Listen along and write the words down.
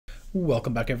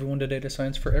Welcome back everyone to Data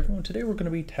Science for Everyone. Today we're going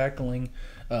to be tackling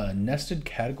nested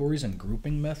categories and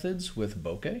grouping methods with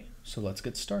bokeh. So let's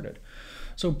get started.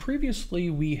 So previously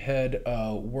we had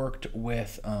worked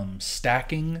with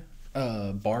stacking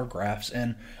bar graphs,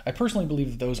 and I personally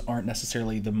believe that those aren't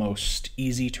necessarily the most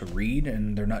easy to read,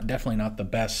 and they're definitely not the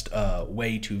best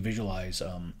way to visualize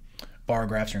bar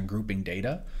graphs or grouping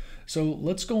data. So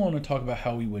let's go on and talk about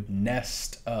how we would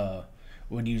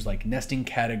would use like nesting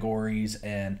categories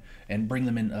and bring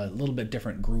them in a little bit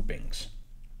different groupings,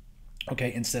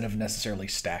 okay, instead of necessarily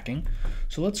stacking.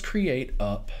 So let's create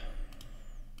up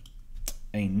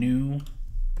a new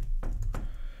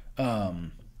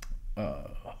file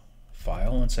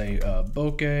and say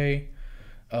bokeh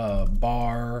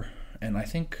bar, and I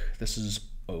think this is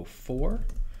 04.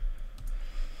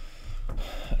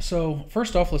 So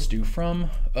first off, let's do from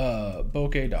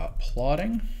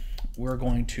bokeh.plotting. We're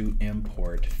going to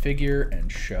import figure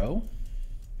and show.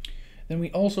 Then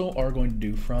we also are going to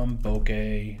do from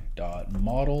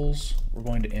bokeh.models. We're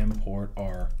going to import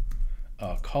our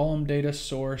column data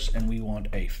source, and we want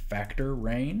a factor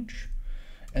range.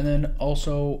 And then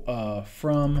also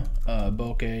from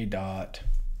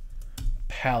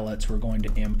bokeh.palettes, we're going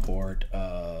to import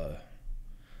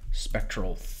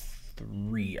spectral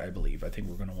 3, I believe. I think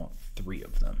we're going to want 3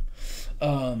 of them.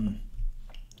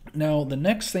 Now, the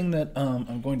next thing that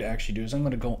I'm going to actually do is I'm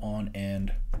going to go on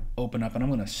and open up, and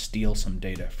I'm going to steal some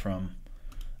data from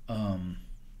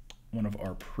one of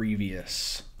our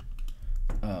previous,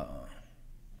 do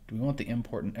we want the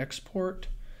import and export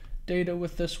data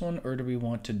with this one, or do we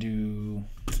want to do,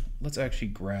 let's actually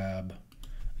grab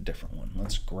a different one.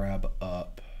 Let's grab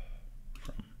up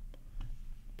from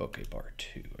bokeh bar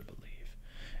 2, I believe.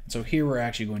 And so here we're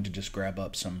actually going to just grab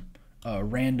up some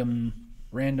random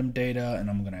data, and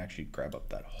I'm going to actually grab up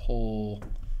that whole,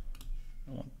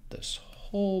 I want this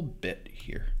whole bit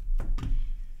here,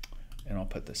 and I'll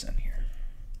put this in here.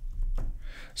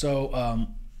 So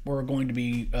we're going to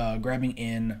be grabbing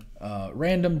in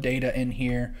random data in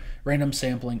here, random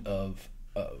sampling of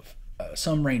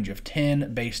some range of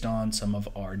 10 based on some of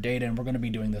our data, and we're going to be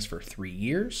doing this for 3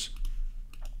 years.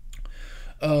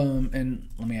 And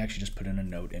let me actually just put in a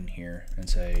note in here and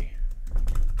say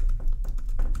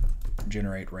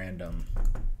generate random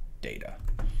data.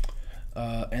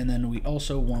 And then we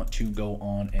also want to go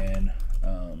on and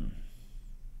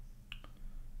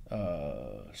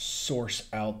source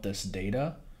out this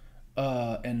data.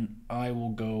 And I will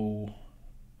go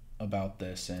about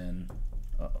this in,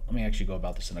 let me actually go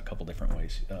about this in a couple different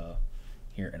ways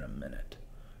here in a minute.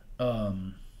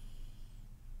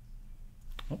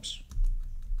 Oops.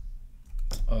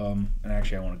 And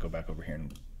actually I want to go back over here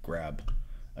and grab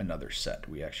another set.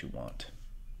 We actually want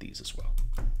these as well.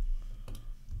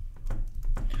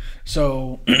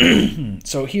 So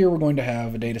so here we're going to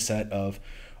have a data set of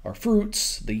our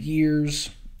fruits, the years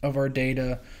of our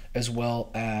data, as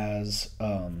well as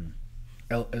the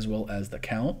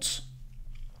counts.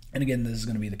 And again, this is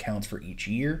going to be the counts for each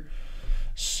year.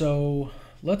 So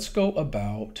let's go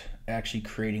about actually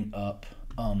creating up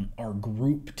our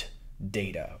grouped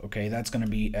data. Okay, that's going to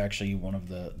be actually one of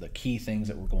the key things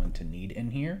that we're going to need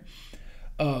in here.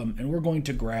 And we're going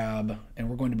to grab, and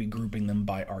we're going to be grouping them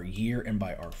by our year and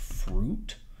by our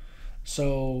fruit.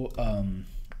 So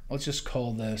let's just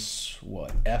call this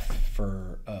what, F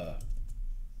for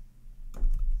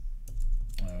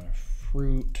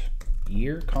fruit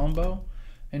year combo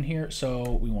in here.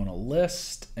 So we want a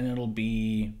list, and it'll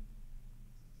be,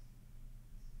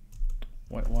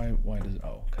 why does it,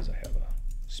 oh, because I have a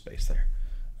space there.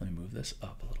 Let me move this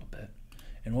up a little bit.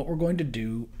 And what we're going to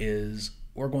do is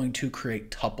we're going to create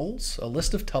tuples, a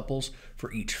list of tuples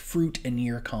for each fruit and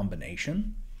year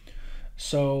combination.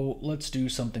 So let's do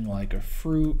something like a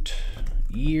fruit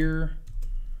year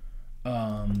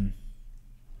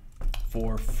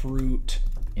for fruit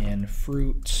in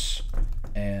fruits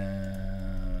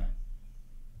and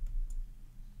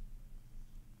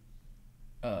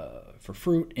for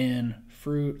fruit in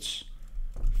fruits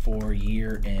for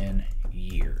year in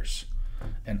years.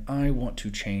 And I want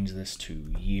to change this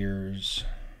to years,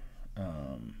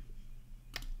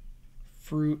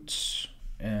 fruits,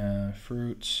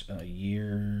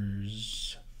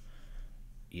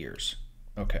 years.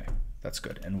 Okay, that's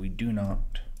good. And we do not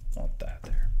want that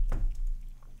there.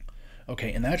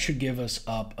 Okay, and that should give us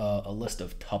up a list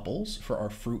of tuples for our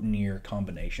fruit and year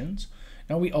combinations.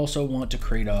 Now we also want to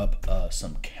create up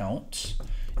some counts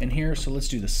in here. So let's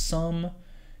do the sum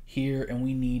here, and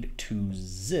we need to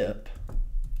zip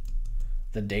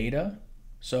the data.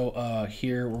 So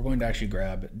here we're going to actually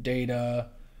grab data,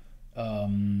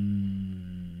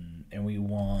 and we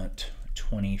want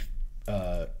 20,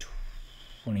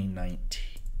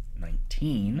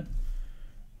 2019.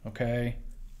 Okay,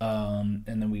 and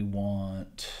then we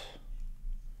want,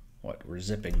 what, we're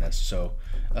zipping this, so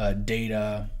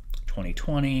data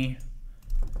 2020,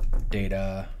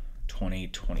 data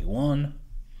 2021,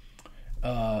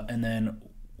 and then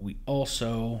we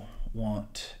also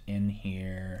want in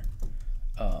here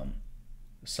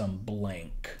some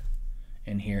blank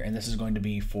in here, and this is going to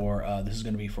be for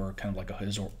kind of like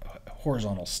a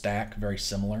horizontal stack, very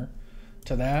similar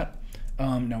to that.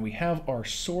 Now we have our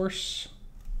source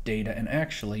data, and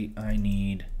actually I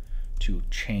need to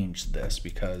change this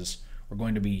because we're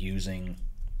going to be using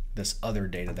this other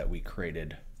data that we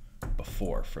created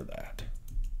before for that.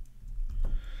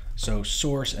 So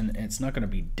source, and it's not going to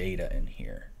be data in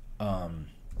here.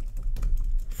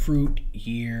 Fruit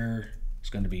year is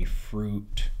going to be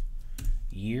fruit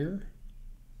year.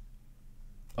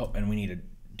 Oh, and we need a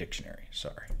dictionary,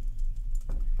 sorry.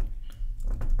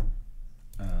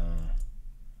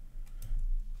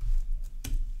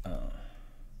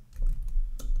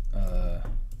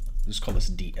 Let's call this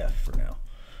DF for now.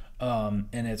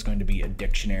 And it's going to be a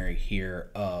dictionary here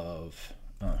of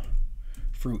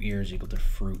fruit year is equal to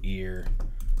fruit year,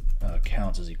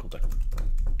 counts is equal to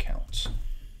counts.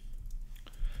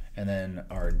 And then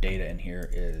our data in here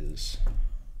is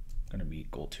going to be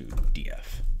equal to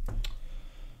DF.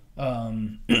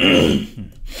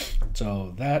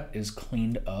 So that is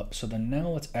cleaned up. So then now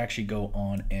let's actually go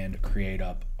on and create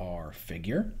up our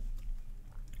figure.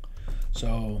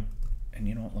 So, and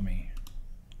you know what, let me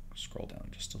scroll down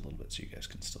just a little bit so you guys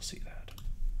can still see that.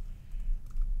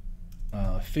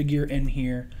 Figure in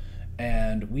here,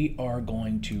 and we are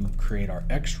going to create our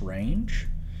X range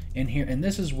in here, and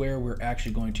this is where we're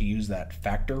actually going to use that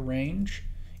factor range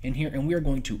in here, and we are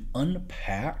going to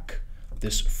unpack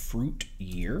this fruit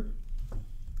year.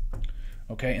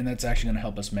 Okay, and that's actually going to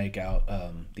help us make out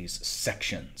these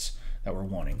sections that we're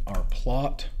wanting. Our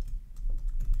plot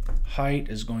height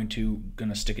is going to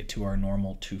stick it to our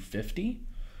normal 250.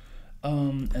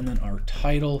 And then our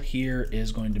title here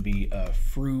is going to be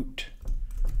fruit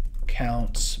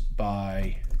counts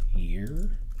by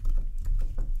year.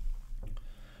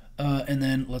 And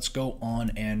then let's go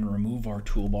on and remove our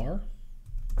toolbar.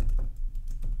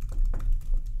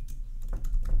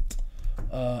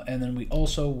 And then we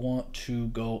also want to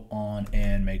go on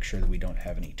and make sure that we don't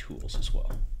have any tools as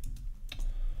well.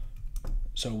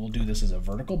 So we'll do this as a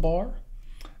vertical bar.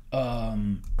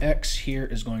 X here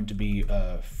is going to be,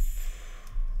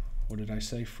 what did I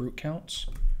say? Fruit counts,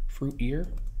 fruit year,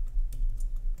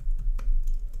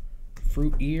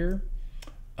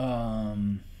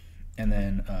 and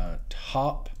then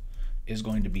top is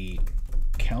going to be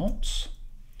counts.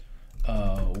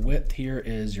 Width here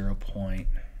is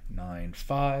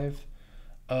 0.95,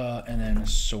 and then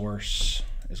source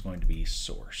is going to be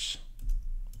source.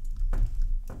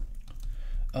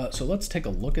 So let's take a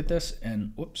look at this,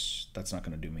 and whoops, that's not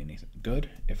going to do me anything good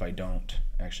if I don't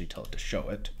actually tell it to show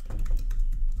it.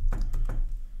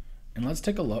 And let's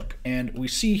take a look, and we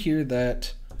see here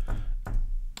that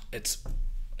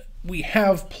we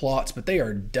have plots, but they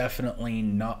are definitely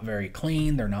not very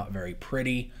clean. They're not very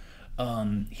pretty.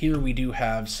 Here we do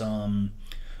have some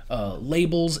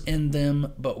labels in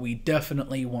them, but we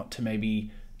definitely want to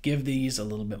maybe give these a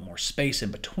little bit more space in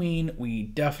between. We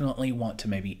definitely want to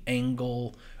maybe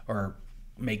angle or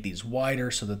make these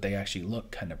wider so that they actually look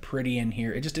kind of pretty in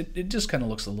here. It just kind of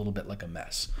looks a little bit like a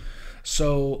mess.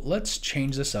 So let's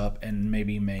change this up and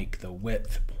maybe make the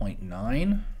width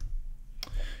 0.9.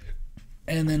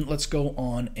 And then let's go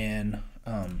on and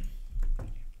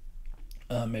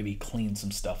maybe clean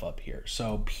some stuff up here.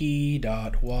 So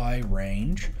p.y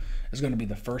range is going to be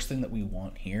the first thing that we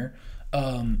want here.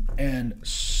 And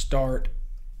start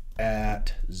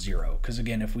at 0, because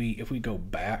again, if we go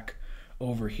back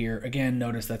over here, again,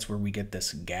 notice that's where we get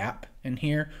this gap in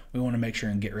here. We want to make sure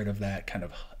and get rid of that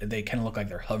they kind of look like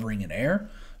they're hovering in air.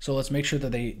 So let's make sure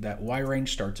that that Y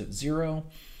range starts at 0,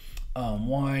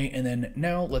 Y, and then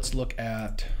now let's look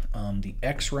at the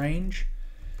X range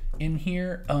in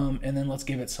here, and then let's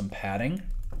give it some padding.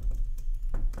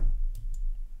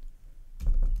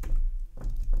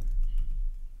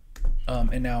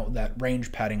 And now that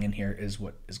range padding in here is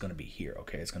what is going to be here.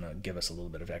 Okay, it's going to give us a little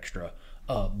bit of extra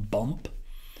bump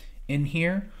in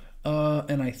here.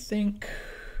 And I think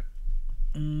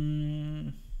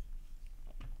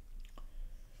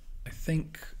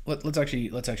let's actually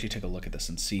take a look at this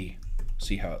and see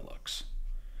how it looks.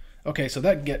 Okay, so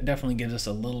that definitely gives us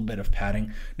a little bit of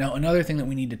padding. Now another thing that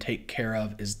we need to take care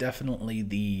of is definitely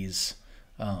these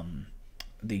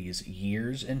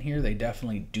years in here. They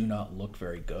definitely do not look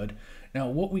very good. Now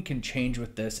what we can change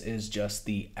with this is just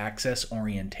the axis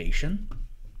orientation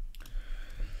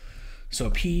So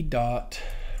p dot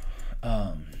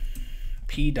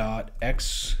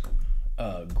x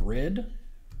grid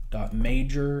dot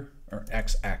major, or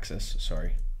x axis,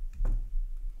 sorry,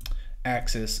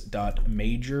 axis dot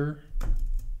major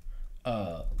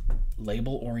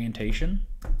label orientation.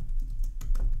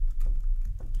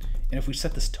 And if we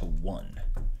set this to 1,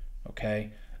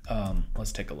 okay,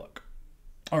 let's take a look.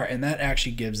 All right, and that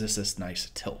actually gives us this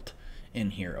nice tilt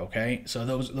in here, okay? So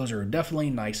those are definitely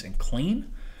nice and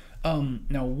clean.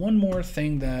 Now, one more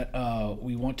thing that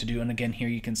we want to do, and again, here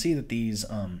you can see that these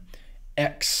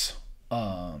X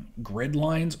grid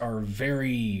lines are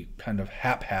very kind of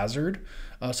haphazard.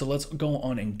 So let's go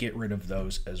on and get rid of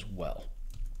those as well.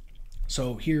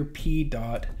 So here, p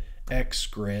dot x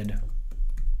grid,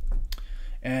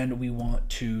 and we want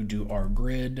to do our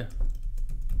grid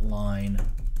line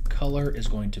color is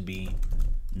going to be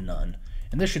none.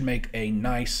 And this should make a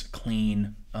nice,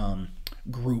 clean,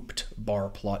 grouped bar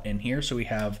plot in here. So we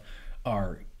have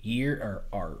our year,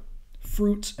 our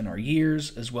fruits and our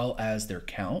years, as well as their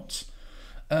counts.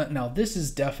 Now this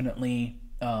is definitely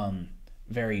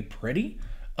very pretty,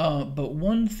 but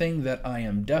one thing that I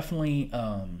am definitely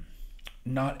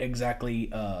not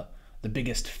exactly the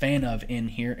biggest fan of in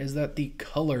here is that the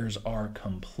colors are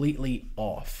completely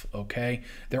off, okay?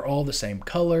 They're all the same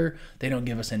color, they don't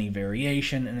give us any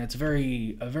variation, and it's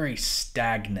very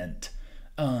stagnant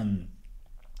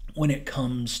when it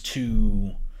comes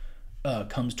to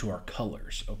our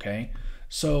colors, okay?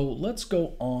 So let's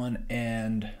go on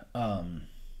and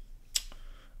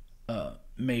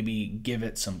maybe give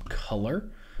it some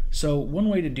color. So one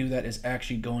way to do that is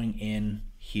actually going in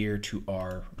here to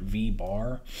our V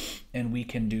bar, and we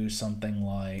can do something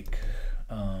like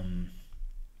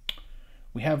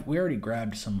we already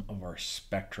grabbed some of our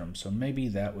spectrum, so maybe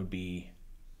that would be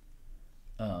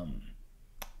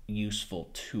useful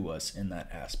to us in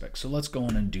that aspect. So let's go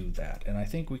in and do that, and I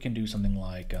think we can do something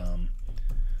like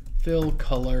fill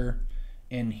color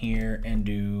in here and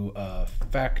do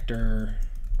factor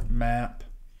map,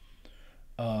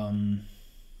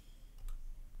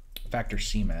 factor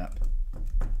C map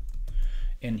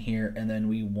in here, and then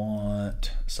we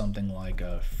want something like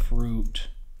a fruit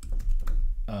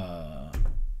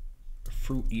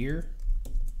year,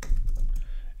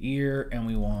 and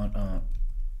we want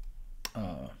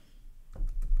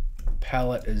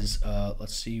palette is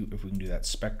let's see if we can do that,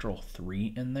 spectral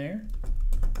 3 in there.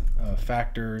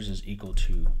 Factors is equal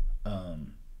to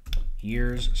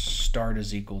years, start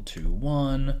is equal to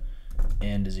 1,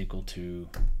 end is equal to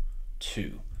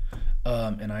 2.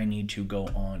 And I need to go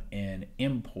on and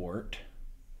import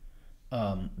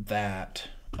that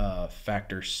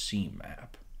factor C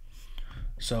map.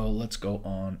 So let's go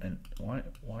on and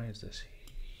why is this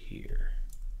here?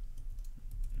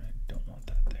 I don't want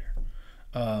that there.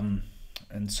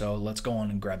 And so let's go on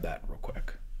and grab that real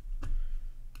quick.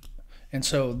 And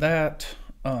so that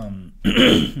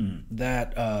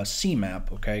that C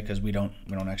map, okay, because we don't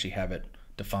actually have it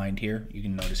defined here. You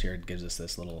can notice here it gives us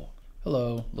this little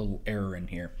error in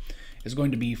here. Is going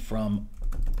to be from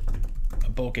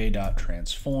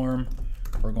bokeh.transform.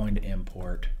 We're going to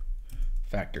import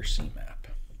factor C map.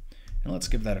 And let's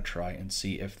give that a try and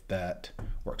see if that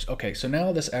works. Okay, so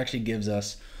now this actually gives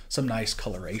us some nice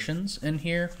colorations in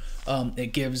here.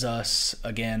 It gives us,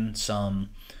 again, some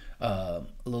a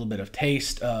little bit of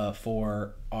taste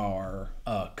for our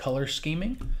color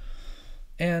scheming.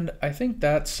 And I think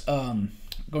that's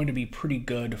going to be pretty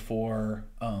good for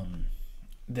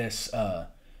this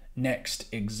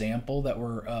next example that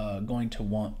we're going to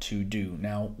want to do.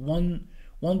 Now, one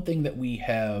thing that we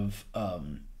have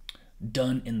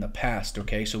done in the past,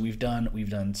 okay, so we've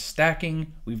done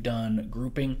stacking, we've done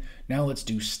grouping. Now let's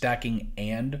do stacking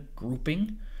and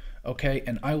grouping, okay,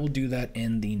 and I will do that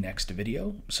in the next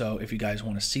video. So if you guys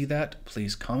want to see that,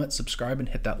 please comment, subscribe, and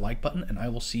hit that like button, and I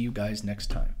will see you guys next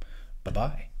time.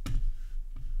 Bye-bye.